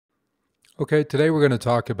Okay, today we're going to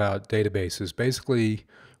talk about databases, basically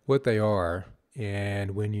what they are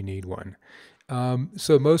and when you need one.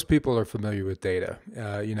 So most people are familiar with data.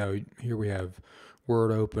 Here we have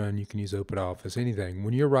Word open, you can use OpenOffice, anything.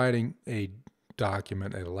 When you're writing a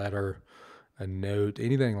document, a letter, a note,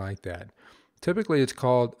 anything like that, typically it's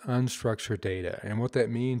called unstructured data. And what that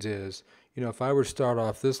means is, if I were to start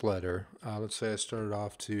off this letter, let's say I started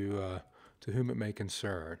off to whom it may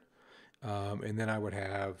concern, and then I would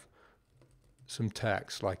have some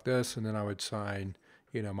text like this, and then I would sign,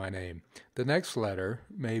 my name. The next letter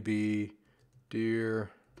may be dear,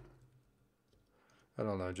 I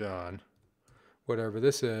don't know, John, whatever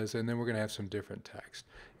this is, and then we're going to have some different text.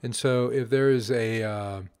 And so if there's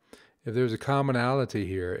a commonality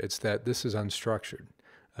here, it's that this is unstructured.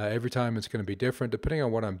 Every time it's going to be different depending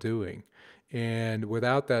on what I'm doing, and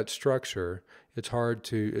without that structure, it's hard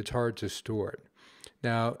to store it.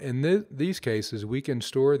 Now, in these cases, we can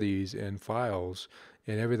store these in files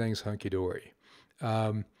and everything's hunky-dory.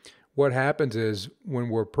 What happens is when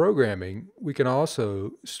we're programming, we can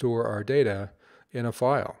also store our data in a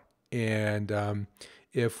file. And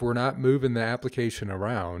if we're not moving the application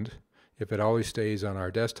around, if it always stays on our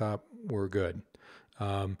desktop, we're good.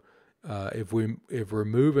 If we're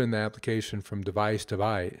moving the application from device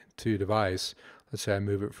to device, let's say I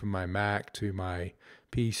move it from my Mac to my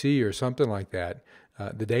PC or something like that,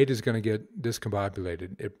 the data is going to get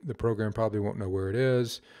discombobulated. The program probably won't know where it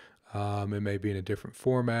is. It may be in a different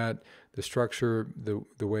format. The structure,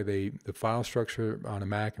 the way the file structure on a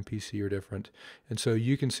Mac and PC are different, and so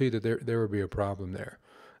you can see that there would be a problem there.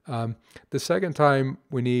 The second time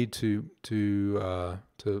we need to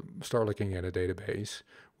start looking at a database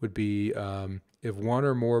would be if one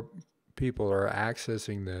or more people are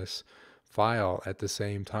accessing this file at the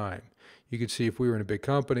same time. You could see if we were in a big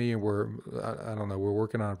company and I don't know, we're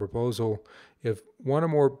working on a proposal. If one or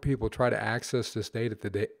more people try to access this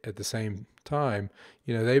data at the same time,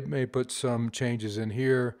 they may put some changes in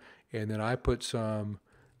here, and then I put some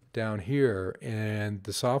down here, and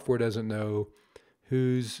the software doesn't know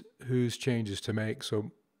whose changes to make.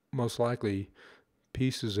 So most likely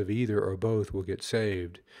pieces of either or both will get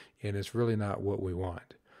saved, and it's really not what we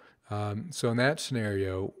want. So in that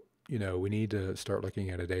scenario, we need to start looking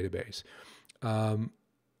at a database.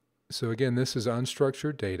 So again, this is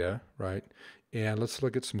unstructured data, right? And let's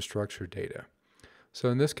look at some structured data. So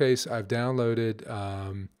in this case, I've downloaded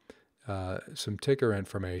some ticker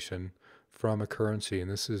information from a currency, and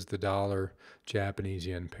this is the dollar Japanese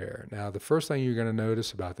yen pair. Now, the first thing you're going to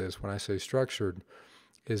notice about this when I say structured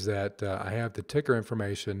is that I have the ticker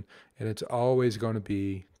information, and it's always going to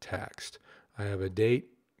be text. I have a date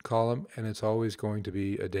column, and it's always going to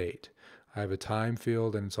be a date. I have a time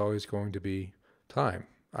field, and it's always going to be time.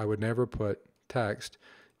 I would never put text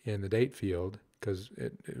in the date field because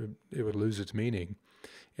it would lose its meaning.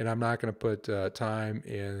 And I'm not going to put time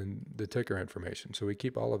in the ticker information. So we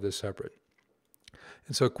keep all of this separate.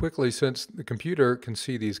 And so quickly, since the computer can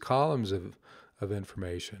see these columns of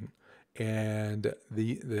information and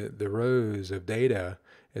the rows of data,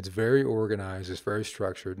 it's very organized, it's very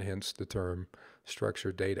structured, and hence the term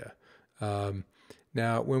structured data.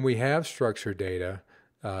 Now, when we have structured data,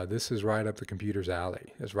 this is right up the computer's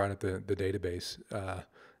alley. It's right up the database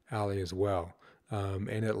alley as well.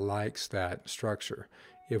 And it likes that structure.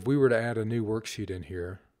 If we were to add a new worksheet in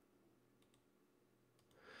here,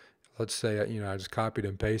 let's say, I just copied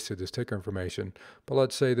and pasted this ticker information, but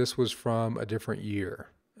let's say this was from a different year,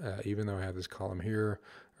 even though I have this column here,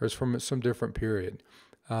 or it's from some different period.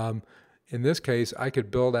 In this case, I could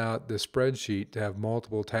build out this spreadsheet to have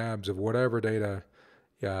multiple tabs of whatever data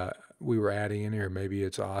we were adding in here. Maybe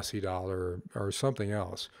it's Aussie dollar or something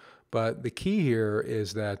else. But the key here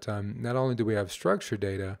is that not only do we have structured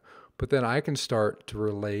data, but then I can start to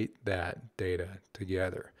relate that data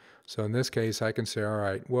together. So in this case, I can say, all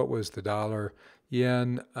right, what was the dollar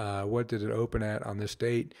yen? What did it open at on this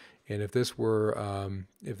date? And if this were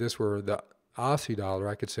the Aussie dollar,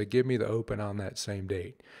 I could say, give me the open on that same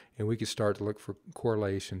date. And we could start to look for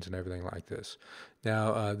correlations and everything like this.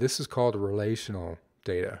 Now, this is called relational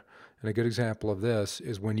data. And a good example of this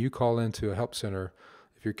is when you call into a help center,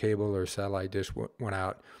 if your cable or satellite dish went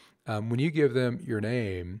out, when you give them your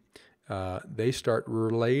name, they start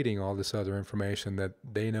relating all this other information that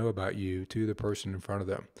they know about you to the person in front of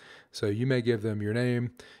them. So you may give them your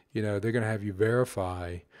name, they're going to have you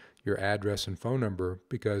verify your address and phone number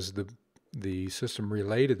because the system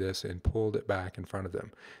related this and pulled it back in front of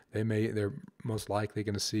them. They're most likely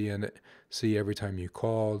going to see every time you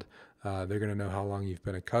called. They're going to know how long you've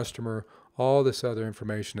been a customer. All this other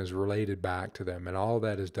information is related back to them, and all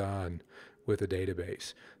that is done with a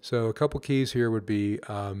database. So a couple keys here would be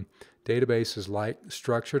databases like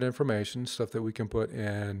structured information, stuff that we can put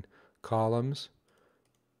in columns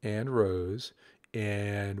and rows,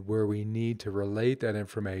 and where we need to relate that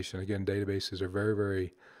information. Again, databases are very,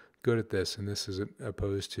 very good at this, and this is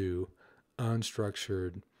opposed to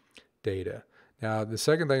unstructured data. Now, the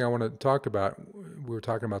second thing I want to talk about, we were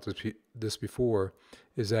talking about this before,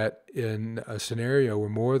 is that in a scenario where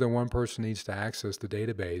more than one person needs to access the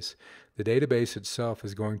database itself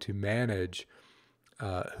is going to manage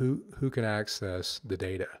who can access the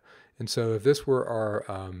data. And so, if this were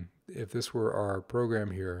our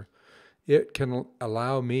program here, it can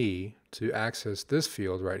allow me to access this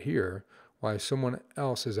field right here, while someone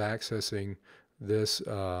else is accessing this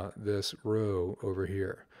this row over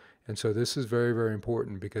here. And so this is very, very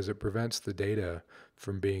important because it prevents the data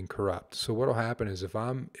from being corrupt. So what will happen is if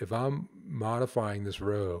I'm modifying this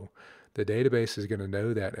row, the database is going to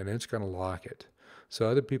know that and it's going to lock it. So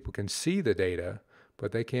other people can see the data,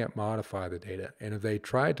 but they can't modify the data. And if they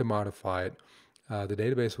try to modify it, the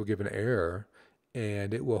database will give an error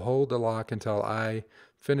and it will hold the lock until I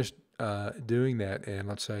finish doing that. And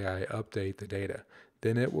let's say I update the data,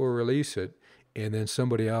 then it will release it and then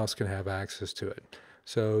somebody else can have access to it.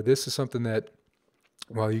 So this is something that,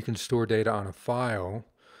 while you can store data on a file,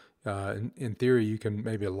 in theory you can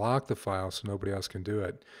maybe lock the file so nobody else can do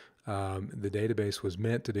it. The database was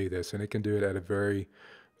meant to do this, and it can do it at a very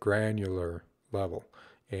granular level.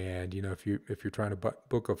 And you know, if you're trying to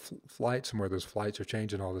book a flight somewhere, those flights are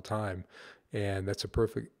changing all the time, and that's a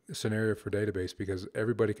perfect scenario for database because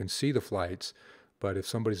everybody can see the flights. But if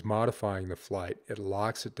somebody's modifying the flight, it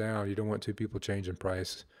locks it down. You don't want two people changing the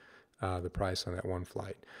price on that one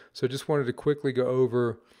flight. So just wanted to quickly go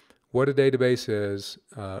over what a database is,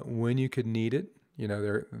 when you could need it. You know,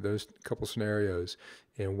 there are those couple scenarios,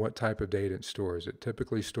 and what type of data it stores. It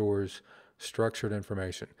typically stores structured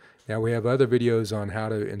information. Now we have other videos on how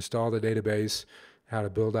to install the database, how to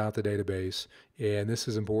build out the database, and this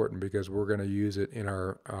is important because we're going to use it in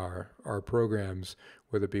our programs,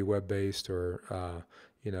 whether it be web-based or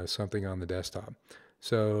you know, something on the desktop.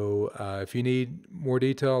 So if you need more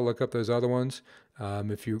detail, look up those other ones.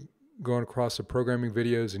 If you're going across the programming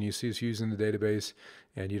videos and you see us using the database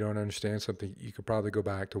and you don't understand something, you could probably go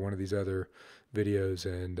back to one of these other videos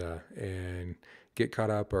and get caught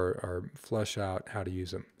up or flesh out how to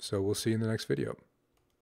use them. So we'll see you in the next video.